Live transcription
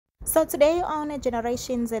So today on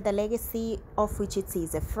Generations, the legacy of which it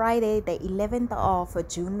is Friday, the 11th of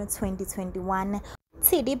June 2021.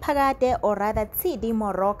 Tsidi Phakade, or rather Tsidi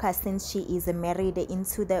Moroka, since she is married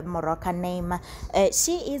into the Moroka name.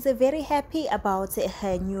 She is very happy about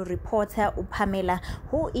her new reporter, Pamela,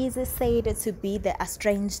 who is said to be the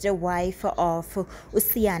estranged wife of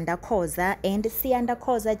Siyanda Khoza. And Siyanda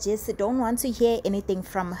Khoza just don't want to hear anything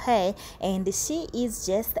from her. And she is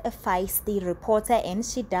just a feisty reporter, and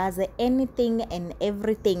she does anything and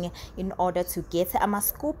everything in order to get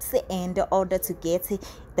scoops and in order to get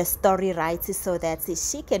the story right, so that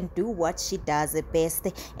she can do what she does best.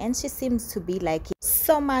 And she seems to be like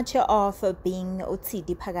so much of being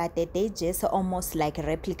Tsidi Phakade. They just almost like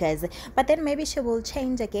replicas, but then maybe she will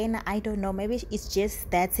change again. I don't know, maybe it's just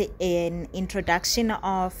that an introduction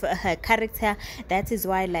of her character, that is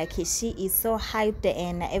why like she is so hyped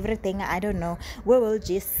and everything. I don't know, we will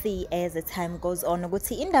just see as the time goes on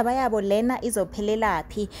ukuthi indaba yabo lena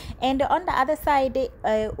izophelelaphi. And on the other side,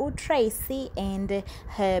 Tracy and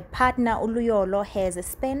her partner Uluyolo has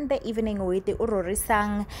spent the evening with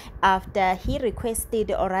Urorisang after he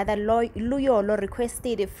requested, or rather Luyolo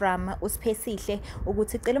requested from Sphe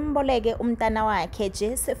ukuthi cela umboleke umntana wakhe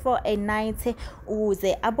just for a night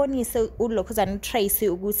uze abonise uLokhuzana Tracy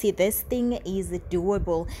ukuthi this thing is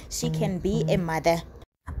doable, she can be a mother.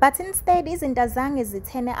 But instead, izinto zange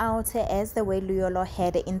zithene out as the way Luyolo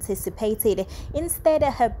had anticipated. Instead,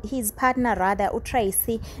 his partner, rather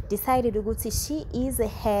Tracy, decided ukuthi she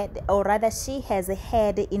has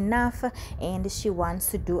had enough and she wants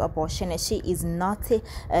to do abortion. She is not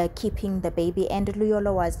keeping the baby, and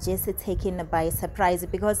Luyolo was just taken by surprise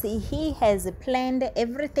because he has planned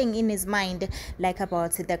everything in his mind, like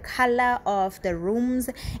about the color of the rooms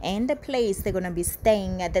and the place they're gonna be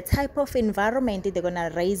staying, the type of environment they're gonna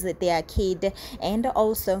raise their kid, and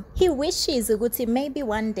also he wishes ukuthi maybe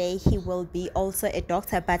one day he will be also a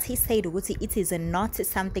doctor, but he said ukuthi it is not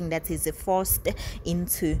something that is forced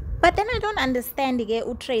into. But then I don't understand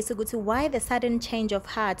Tracy ukuthi why the sudden change of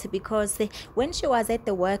heart, because when she was at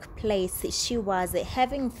the workplace she was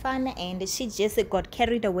having fun and she just got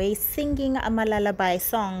carried away singing lullaby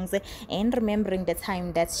songs and remembering the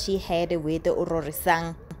time that she had with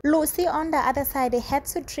Urorisang. Lucy on the other side had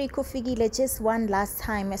to trick Ufigile just one last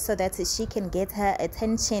time so that she can get her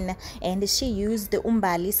attention, and she used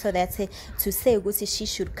Umbali so that to say ukuthi she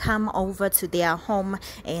should come over to their home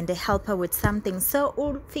and help her with something. So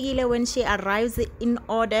Ufigile, when she arrives in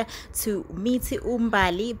order to meet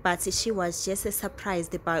Umbali, but she was just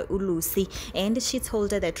surprised by Lucy, and she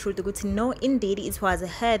told her the truth ukuthi no, indeed it was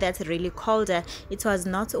her that really called her, it was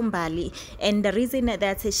not Umbali, and the reason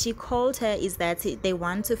that she called her is that they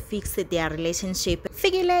want to fix their relationship.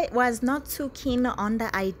 Figile was not too keen on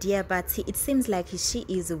the idea, but it seems like she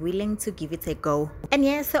is willing to give it a go. And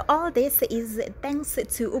yes, all this is thanks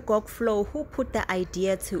to Gog'Flo, who put the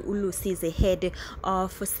idea to Lucy's head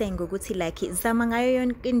of saying ukuthi like zama ngayo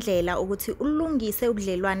yonke indlela ukuthi ulungise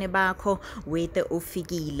ubudlelwane bakho with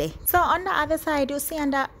Ufigile. So on the other side,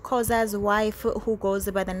 Siyanda Khoza's wife, who goes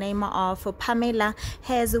by the name of Pamela,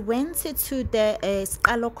 has went to the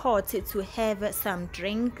Skalo court to have some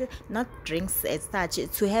not drinks as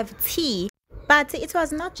such, to have tea. But it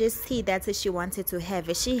was not just tea that she wanted to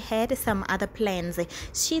have. She had some other plans.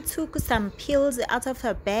 She took some pills out of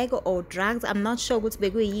her bag or drugs, I'm not sure what's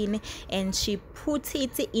beguin, and she put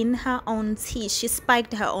it in her own tea. She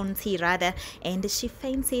spiked her own tea rather, and she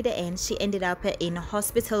fainted and she ended up in a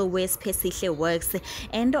hospital where Sphe works.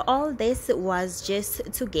 And all this was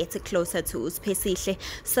just to get closer to Sphe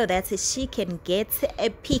so that she can get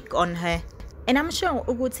a peek on her. And I'm sure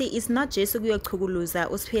ukuthi it's not just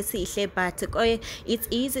ukuyochukuluza uSphe, but it's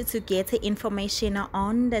easy to get information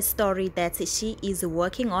on the story that she is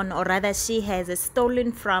working on, or rather she has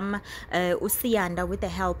stolen from Siyanda with the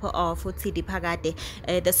help of Tsidi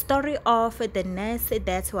Phakade. The story of the nurse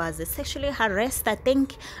that was sexually harassed, I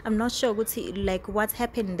think. I'm not sure like what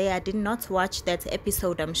happened there. I did not watch that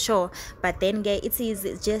episode, I'm sure, but then it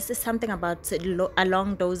is just something about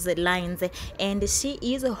along those lines, and she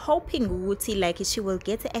is hoping like she will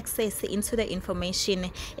get access into the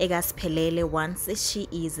information once she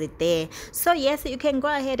is there. So yes, you can go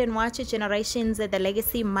ahead and watch Generations The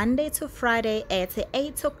Legacy Monday to Friday at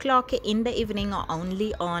 8 o'clock in the evening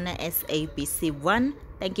only on SABC1.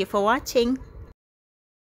 Thank you for watching.